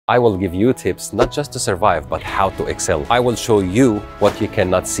I will give you tips not just to survive, but how to excel. I will show you what you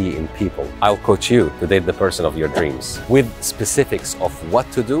cannot see in people. I'll coach you to date the person of your dreams with specifics of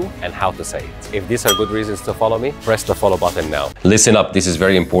what to do and how to say it. If these are good reasons to follow me, press the follow button now. Listen up, this is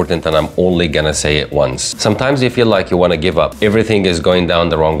very important and I'm only gonna say it once. Sometimes you feel like you want to give up. Everything is going down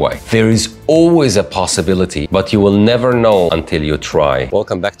the wrong way. There is always a possibility, but you will never know until you try.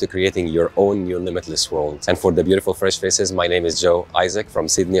 Welcome back to creating your own new limitless world. And for the beautiful fresh faces, my name is Isaak from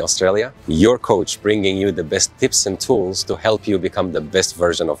Sydney, Australia, your coach, bringing you the best tips and tools to help you become the best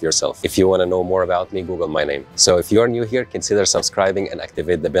version of yourself. If you want to know more about me, Google my name. So if you're new here, consider subscribing and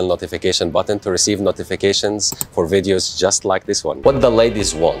activate the bell notification button to receive notifications for videos just like this one. What the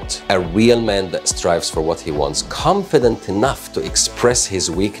ladies want: a real man that strives for what he wants, confident enough to express his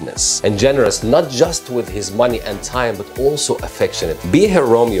weakness, and generous not just with his money and time, but also affectionate. Be her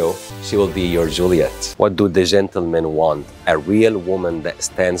Romeo, she will be your Juliet. What do the gentlemen want? A real woman that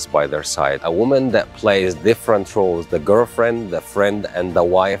stands by their side, a woman that plays different roles, the girlfriend, the friend, and the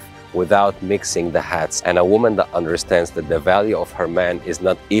wife, without mixing the hats, and a woman that understands that the value of her man is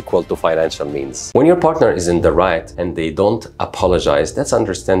not equal to financial means. When your partner is in the right and they don't apologize, that's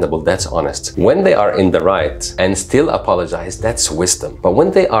understandable, that's honest. When they are in the right and still apologize, that's wisdom. But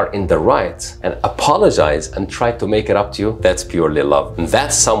when they are in the right and apologize and try to make it up to you, that's purely love. And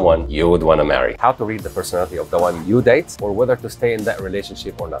that's someone you would want to marry. How to read the personality of the one you date, or whether to stay in that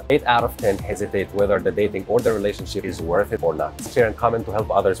relationship or not. 8 out of 10 hesitate whether the dating or the relationship is worth it or not. Share and comment to help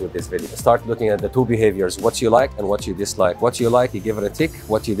others with this video. Start looking at the 2 behaviors: what you like and what you dislike. What you like, you give it a tick.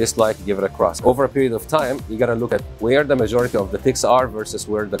 What you dislike, you give it a cross. Over a period of time, you gotta look at where the majority of the ticks are versus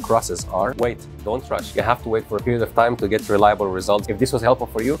where the crosses are. Wait, don't rush. You have to wait for a period of time to get reliable results. If this was helpful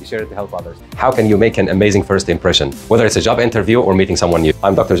for you, share it to help others. How can you make an amazing first impression? Whether it's a job interview or meeting someone new.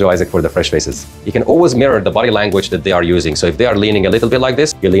 I'm Dr. Isaak for the fresh faces. You can always mirror the body language that they are using. So if they are leaning a little bit like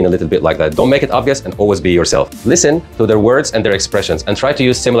this, you lean a little bit like that. Don't make it obvious and always be yourself. Listen to their words and their expressions and try to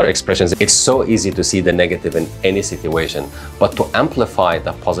use similar expressions. It's so easy to see the negative in any situation, but to amplify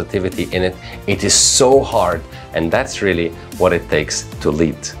the positivity in it, it is so hard. And that's really what it takes to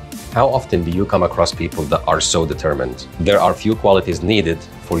lead. How often do you come across people that are so determined? There are few qualities needed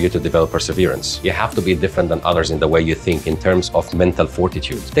for you to develop perseverance. You have to be different than others in the way you think in terms of mental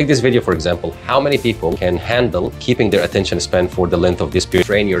fortitude. Take this video, for example. How many people can handle keeping their attention span for the length of this period?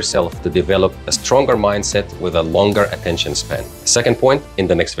 Train yourself to develop a stronger mindset with a longer attention span. Second point in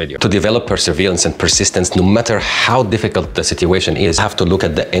the next video. To develop perseverance and persistence, no matter how difficult the situation is, you have to look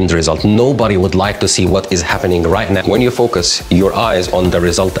at the end result. Nobody would like to see what is happening right now. When you focus your eyes on the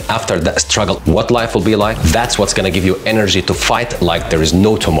result after that struggle, what life will be like, that's what's going to give you energy to fight like there is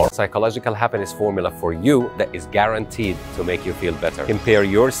no tomorrow. Psychological happiness formula for you that is guaranteed to make you feel better. Compare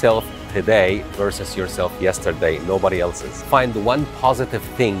yourself today versus yourself yesterday, nobody else's. Find one positive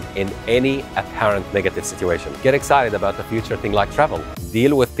thing in any apparent negative situation. Get excited about the future thing like travel.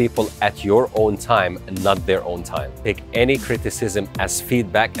 Deal with people at your own time and not their own time. Take any criticism as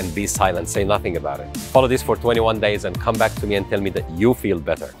feedback and be silent. Say nothing about it. Follow this for 21 days and come back to me and tell me that you feel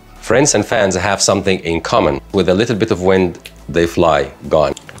better. Friends and fans have something in common. With a little bit of wind, they fly,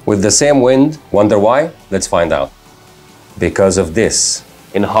 gone. With the same wind, wonder why? Let's find out. Because of this.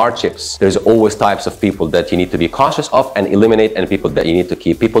 In hardships, there's always types of people that you need to be cautious of and eliminate, and people that you need to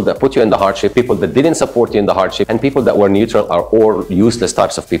keep. People that put you in the hardship, people that didn't support you in the hardship, and people that were neutral or useless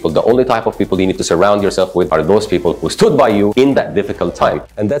types of people. The only type of people you need to surround yourself with are those people who stood by you in that difficult time.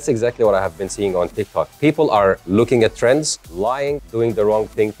 And that's exactly what I have been seeing on TikTok. People are looking at trends, lying, doing the wrong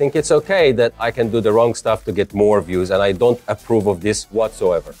thing, think it's okay that I can do the wrong stuff to get more views, and I don't approve of this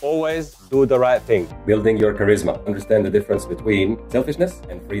whatsoever. Always do the right thing. Building your charisma. Understand the difference between selfishness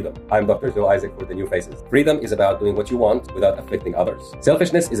and freedom. I'm Dr. Isaak for the new faces. Freedom is about doing what you want without affecting others.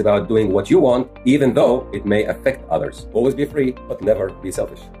 Selfishness is about doing what you want even though it may affect others. Always be free, but never be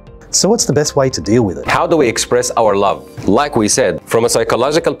selfish. So what's the best way to deal with it? How do we express our love? Like we said, from a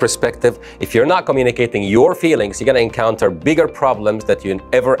psychological perspective, if you're not communicating your feelings, you're gonna encounter bigger problems that you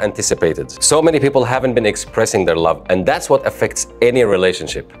ever anticipated. So many people haven't been expressing their love, and that's what affects any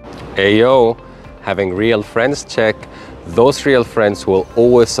relationship. Ayo, having real friends, check. Those real friends will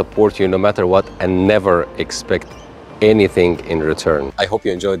always support you no matter what and never expect anything in return. I hope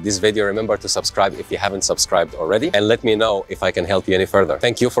you enjoyed this video. Remember to subscribe if you haven't subscribed already, and let me know if I can help you any further.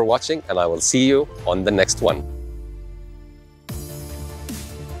 Thank you for watching, and I will see you on the next one.